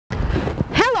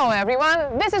Hello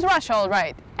everyone, this is Russia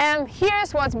Alright, and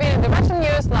here's what's been in the Russian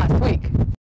news last week.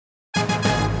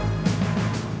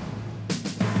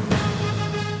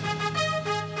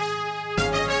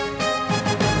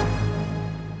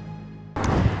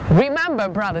 Remember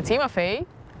brother Timofey?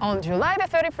 On July the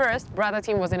 31st, brother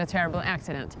Tim was in a terrible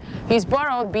accident. His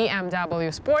borrowed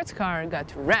BMW sports car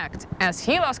got wrecked as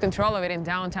he lost control of it in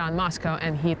downtown Moscow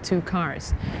and hit two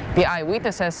cars. The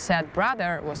eyewitnesses said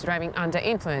brother was driving under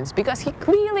influence because he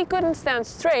clearly couldn't stand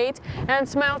straight and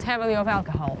smelled heavily of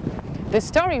alcohol. The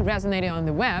story resonated on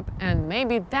the web, and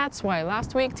maybe that's why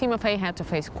last week Timofey had to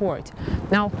face court.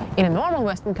 Now, in a normal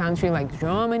Western country like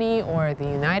Germany or the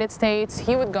United States,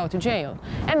 he would go to jail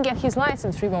and get his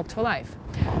license revoked for life.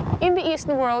 In the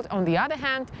Eastern world, on the other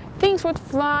hand, things would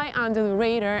fly under the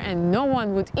radar and no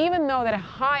one would even know that a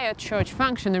higher church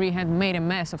functionary had made a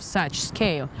mess of such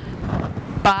scale.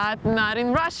 But not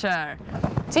in Russia.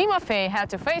 Timofey had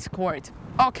to face court.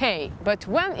 Okay, but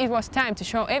when it was time to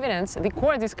show evidence, the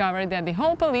court discovered that the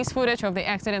whole police footage of the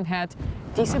accident had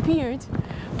disappeared.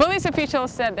 Police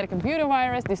officials said that a computer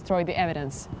virus destroyed the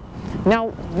evidence. Now,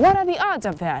 what are the odds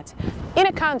of that? In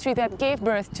a country that gave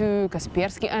birth to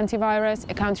Kaspersky antivirus,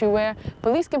 a country where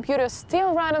police computers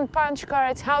still run on punch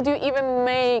cards, how do you even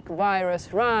make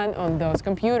virus run on those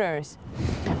computers?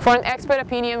 For an expert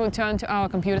opinion, we turn to our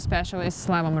computer specialist,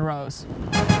 Slava Moroz.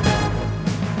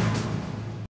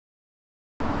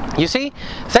 You see,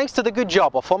 thanks to the good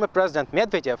job of former President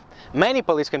Medvedev, many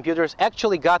police computers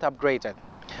actually got upgraded.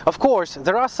 Of course,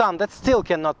 there are some that still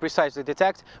cannot precisely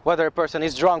detect whether a person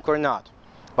is drunk or not.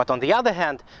 But on the other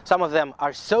hand, some of them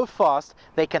are so fast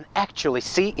they can actually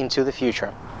see into the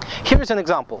future. Here's an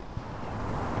example.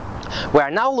 We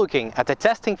are now looking at the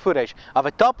testing footage of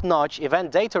a top-notch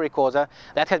event data recorder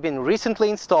that had been recently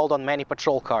installed on many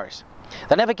patrol cars.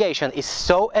 The navigation is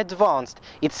so advanced,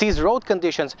 it sees road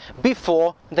conditions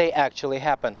before they actually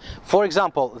happen. For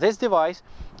example, this device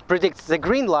predicts the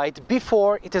green light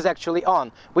before it is actually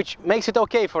on, which makes it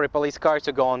okay for a police car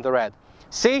to go on the red.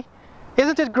 See?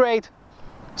 Isn't it great?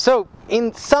 So,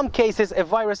 in some cases, a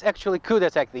virus actually could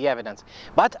detect the evidence.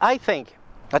 But I think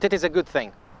that it is a good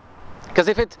thing. Because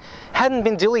if it hadn't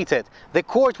been deleted, the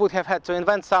court would have had to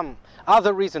invent some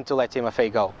other reason to let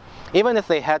Timofey go, even if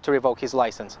they had to revoke his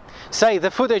license. Say,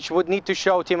 the footage would need to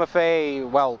show Timofey,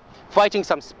 well, fighting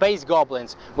some space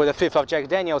goblins with a fifth of Jack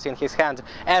Daniels in his hand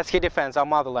as he defends our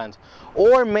motherland.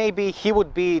 Or maybe he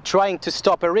would be trying to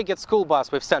stop a rigged school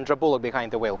bus with Sandra Bullock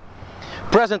behind the wheel.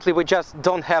 Presently, we just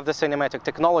don't have the cinematic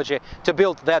technology to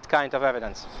build that kind of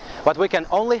evidence. But we can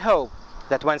only hope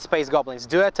that when space goblins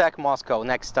do attack Moscow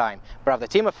next time, brother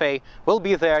Timofey will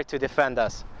be there to defend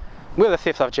us with a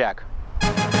fifth of Jack.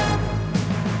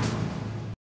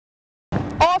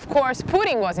 Of course,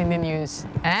 Putin was in the news,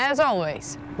 as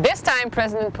always. This time,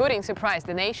 President Putin surprised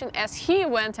the nation as he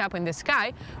went up in the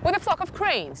sky with a flock of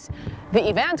cranes. The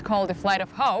event called the Flight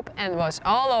of Hope and was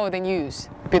all over the news.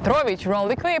 Petrovich, roll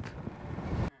the clip.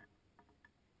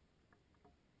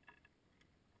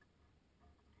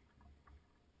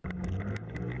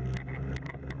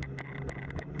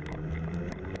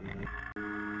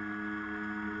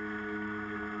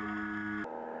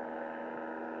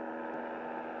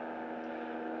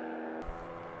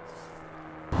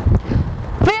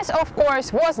 This, of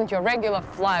course, wasn't your regular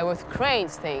fly with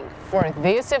cranes thing. For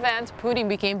this event, Putin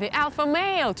became the alpha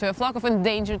male to a flock of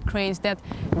endangered cranes that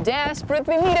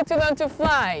desperately needed to learn to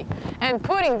fly. And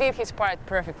Putin did his part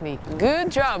perfectly.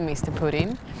 Good job, Mr.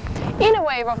 Putin. In a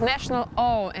wave of national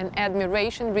awe and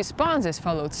admiration, responses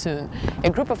followed soon.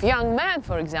 A group of young men,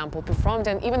 for example, performed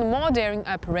an even more daring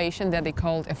operation that they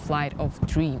called a flight of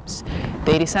dreams.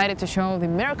 They decided to show the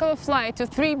miracle of flight to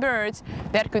three birds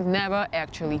that could never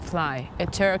actually fly: a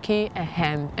turkey, a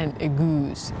hen, and a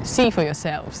goose. See for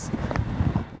yourselves.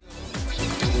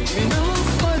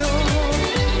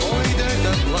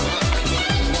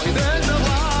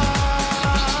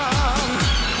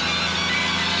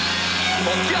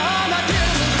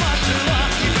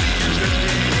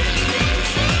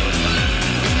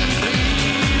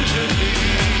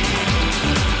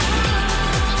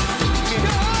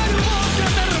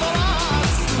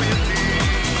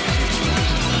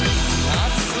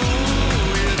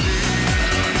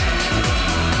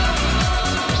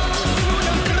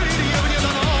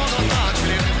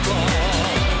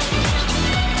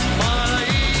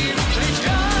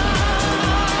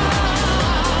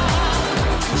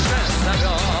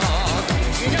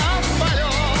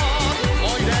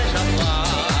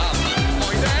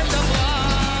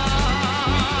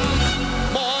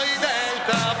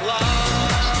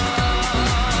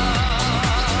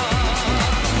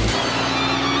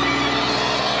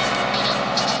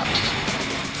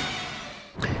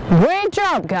 Great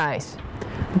job, guys!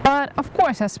 But of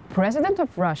course, as president of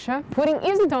Russia, Putin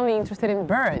isn't only interested in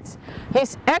birds.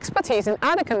 His expertise in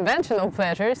other conventional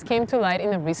pleasures came to light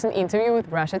in a recent interview with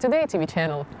Russia Today TV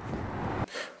channel.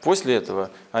 После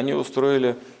этого они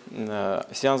устроили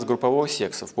сеанс группового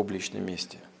секса в публичном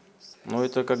месте. Но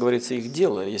это, как говорится, их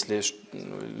дело, если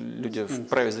люди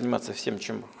вправе заниматься всем,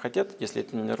 чем хотят, если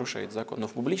это не нарушает закон. Но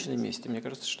в публичном месте, мне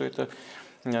кажется, что это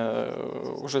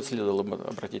уже следовало бы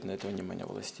обратить на это внимание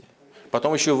властей.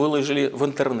 Потом еще выложили в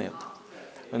интернет.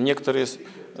 Некоторые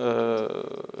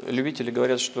любители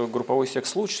говорят, что групповой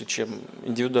секс лучше, чем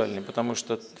индивидуальный, потому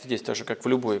что здесь, так же как в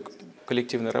любой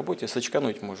коллективной работе,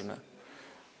 сочкануть можно.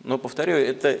 Но, повторю,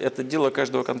 это дело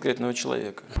каждого конкретного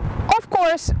человека. Of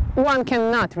course, one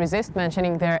cannot resist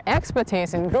mentioning their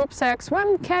expertise in group sex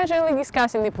when casually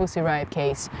discussing the Pussy Riot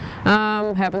case.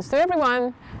 Happens to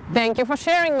everyone. Thank you for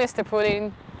sharing, Mr.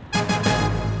 Putin.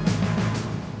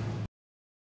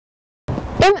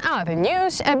 In other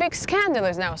news, a big scandal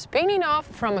is now spinning off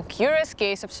from a curious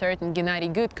case of certain Gennady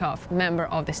Gudkov, member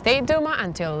of the State Duma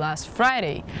until last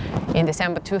Friday. In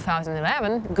December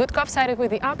 2011, Gudkov sided with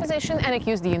the opposition and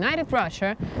accused the United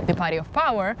Russia, the party of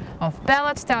power, of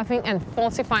ballot stuffing and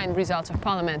falsifying results of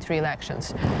parliamentary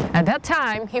elections. At that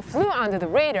time, he flew under the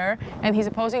radar and his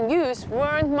opposing views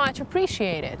weren't much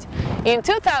appreciated. In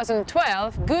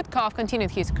 2012, Gudkov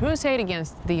continued his crusade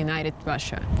against the United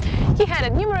Russia. He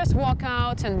had numerous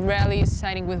walkouts and rallies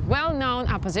siding with well-known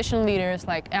opposition leaders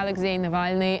like Alexei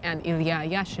Navalny and Ilya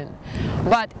Yashin.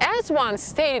 But as once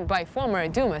stated by former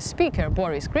Duma Speaker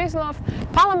Boris Gryzlov,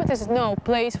 Parliament is no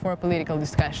place for political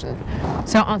discussion.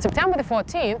 So on September the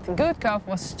 14th, Gudkov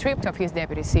was stripped of his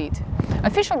deputy seat.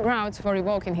 Official grounds for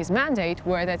revoking his mandate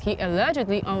were that he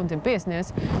allegedly owned a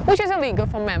business, which is illegal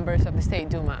for members of the State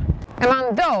Duma.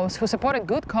 Among those who supported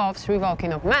Gudkov's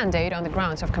revoking of mandate on the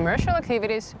grounds of commercial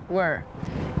activities were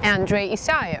Andrei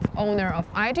Isayev, owner of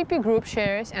IGP Group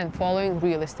shares and following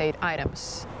real estate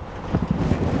items.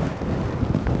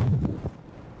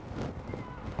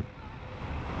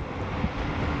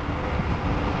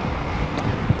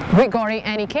 Grigory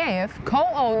Anikeyev,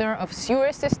 co-owner of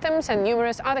sewer systems and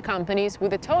numerous other companies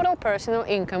with a total personal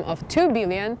income of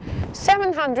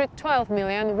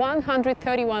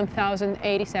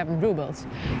 2,712,131,087 rubles.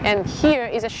 And here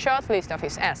is a short list of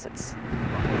his assets.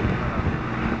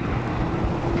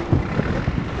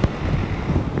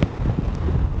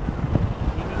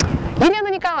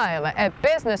 Elena Nikolaeva, a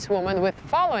businesswoman with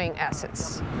following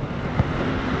assets.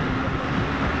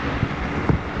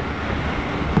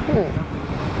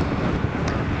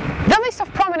 The list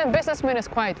of prominent businessmen is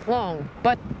quite long,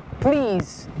 but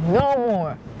please, no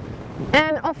more.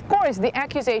 And of course, the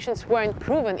accusations weren't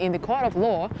proven in the court of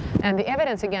law, and the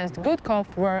evidence against Gudkov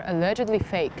were allegedly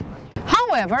fake.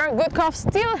 However, Gudkov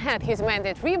still had his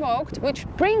mandate revoked, which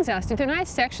brings us to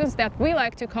tonight's sections that we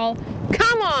like to call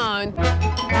Come On!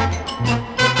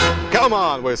 Come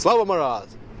on, with Slava Marat!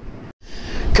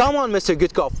 Come on, Mr.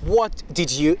 Gudkov, what did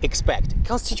you expect?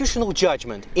 Constitutional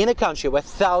judgment in a country where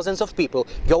thousands of people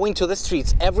go into the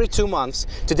streets every 2 months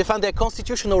to defend their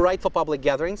constitutional right for public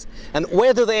gatherings? And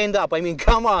where do they end up? I mean,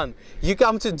 come on! You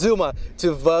come to Duma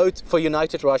to vote for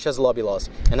United Russia's lobby laws.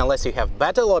 And unless you have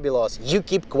better lobby laws, you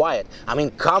keep quiet. I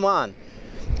mean, come on!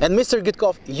 And Mr.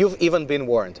 Gudkov, you've even been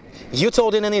warned. You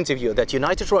told in an interview that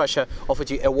United Russia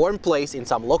offered you a warm place in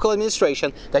some local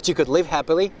administration that you could live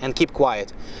happily and keep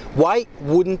quiet. Why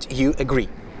wouldn't you agree?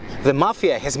 The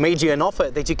mafia has made you an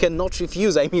offer that you cannot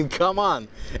refuse. I mean, come on.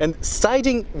 And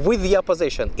siding with the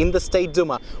opposition in the State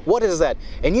Duma, what is that?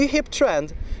 A new hip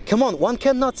trend? Come on, one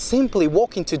cannot simply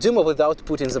walk into Duma without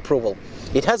Putin's approval.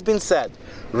 It has been said,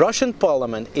 Russian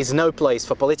parliament is no place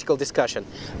for political discussion.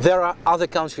 There are other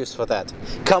countries for that.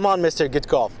 Come on, Mr.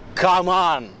 Gudkov, come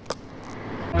on!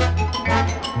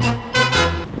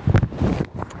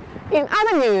 In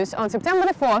other news, on September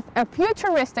the 4th, a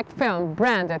futuristic film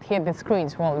branded hit the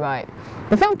screens worldwide.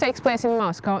 The film takes place in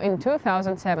Moscow in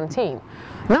 2017.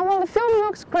 Now, while the film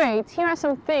looks great, here are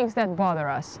some things that bother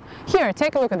us. Here,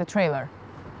 take a look at the trailer.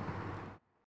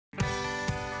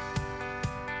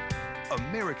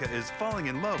 America is falling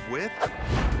in love with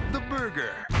the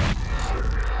burger.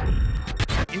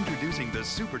 Introducing the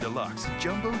Super Deluxe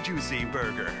Jumbo Juicy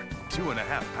Burger.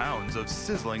 2.5 pounds of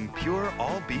sizzling pure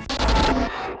all-beef.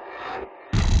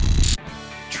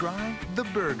 Try the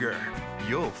burger.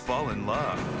 You'll fall in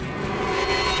love.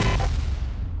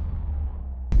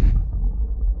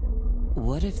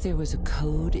 What if there was a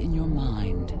code in your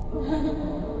mind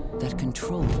that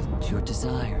controlled your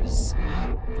desires?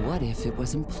 What if it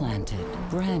was implanted,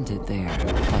 branded there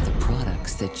by the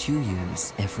products that you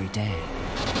use every day?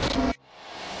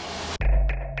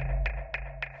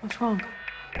 What's wrong?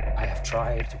 I have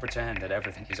tried to pretend that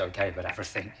everything is okay, but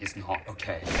everything is not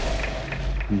okay.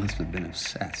 I must have been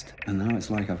obsessed, and now it's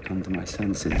like I've come to my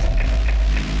senses.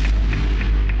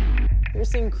 You're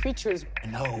seeing creatures.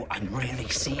 No, I'm really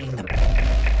seeing them.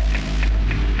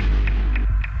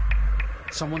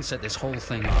 Someone set this whole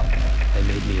thing up. They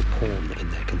made me a pawn in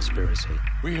their conspiracy.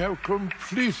 We have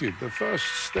completed the first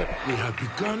step. We have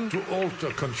begun to alter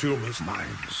consumers'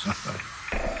 minds.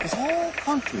 This whole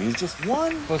country is just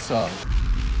one facade.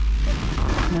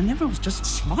 And I never was just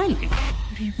smiling.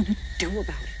 What are you gonna do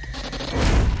about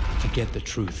it? To get the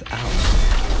truth out,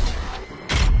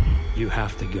 you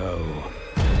have to go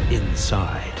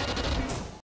inside.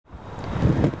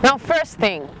 Now, first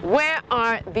thing, where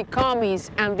are the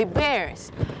commies and the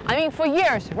bears? I mean, for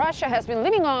years, Russia has been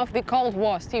living off the Cold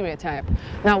War stereotype.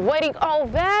 Now, where did all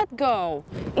that go?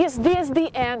 Is this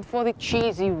the end for the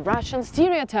cheesy Russian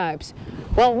stereotypes?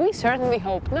 Well, we certainly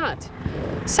hope not.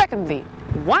 Secondly,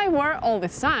 why were all the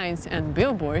signs and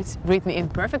billboards written in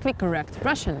perfectly correct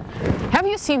Russian? Have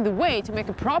you seen the way to make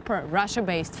a proper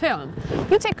Russia-based film?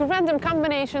 You take a random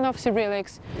combination of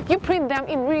Cyrillics, you print them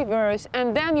in reverse,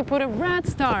 and then you put a red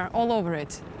star all over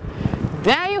it.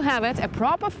 There you have it, a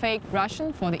proper fake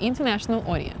Russian for the international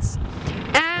audience.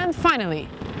 And finally,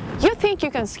 you think you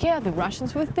can scare the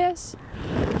Russians with this?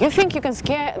 You think you can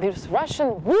scare this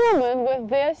Russian woman with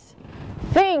this?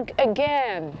 Think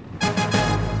again.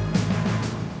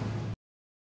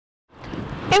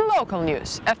 In local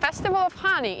news, a festival of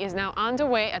honey is now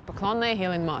underway at Poklonная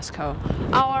Hill in Moscow.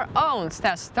 Our own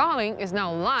Stas Stalling is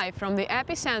now live from the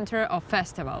epicenter of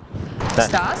festival.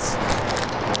 Stas?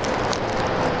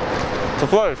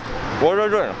 Supplies, what are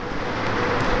you doing?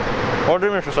 What do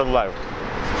you mean she said live?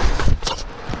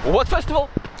 What festival?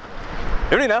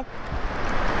 Irina,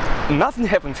 nothing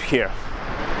happened here.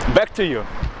 Back to you.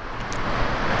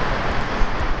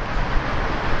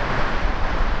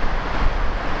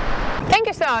 Thank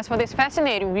you, Stas, for this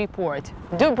fascinating report.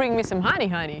 Do bring me some honey,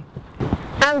 honey.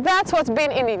 And that's what's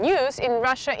been in the news in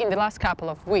Russia in the last couple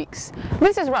of weeks.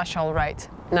 This is Russia, all right.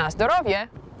 Na zdrowie!